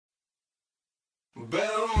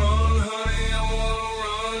Better run, honey, I wanna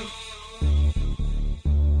run.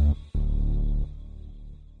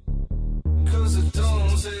 'Cause it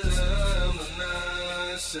don't say that I'm the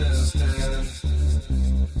nicest dad.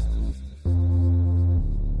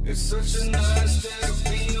 It's such a nice day to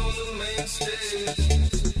be on the main stage.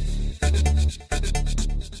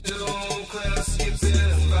 Don't class,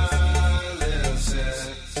 skipping violence.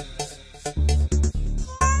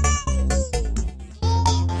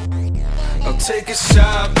 I'll take a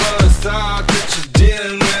shot, but I thought that you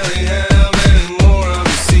didn't really have any more of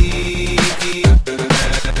your secret.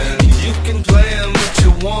 You can play 'em, but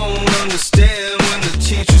you won't understand when the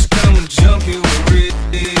teachers come and jump you with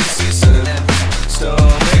recess.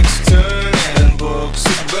 Stomachs turning, books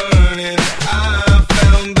are burning. I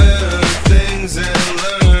found better things than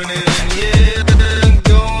learning. Yeah,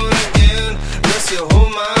 going again, unless you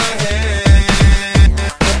hold my hand.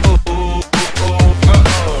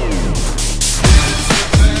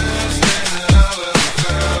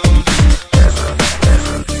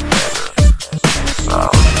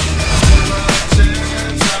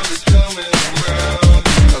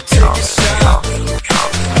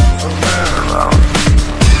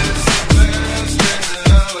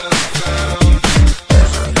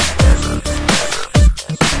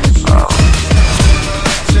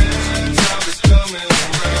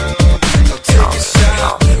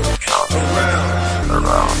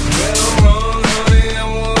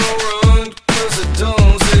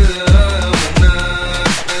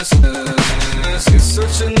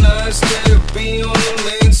 Such a nice day to be on the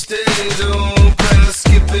main stage. Don't class,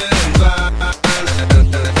 skipping violent.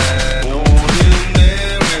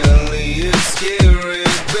 Ordinarily it's scary,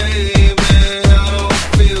 baby. I don't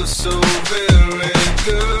feel so very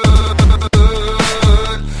good,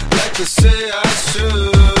 like you say I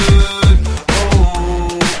should.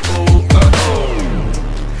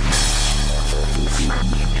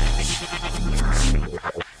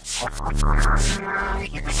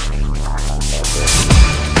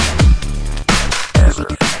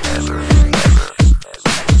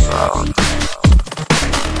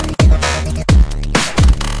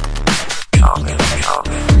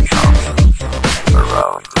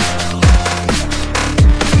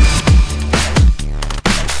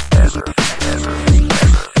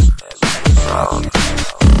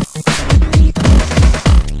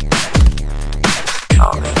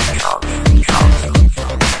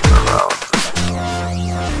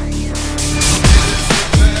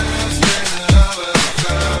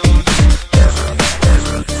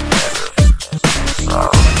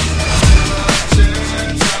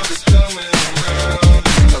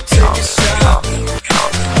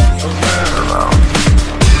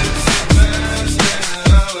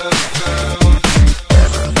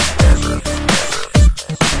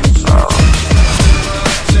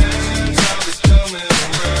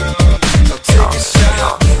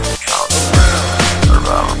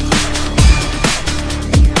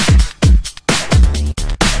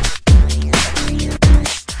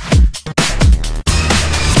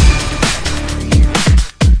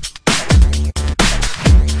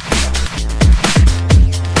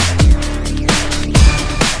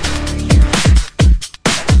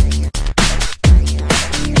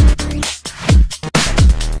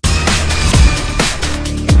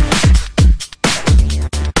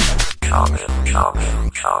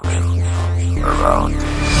 Around.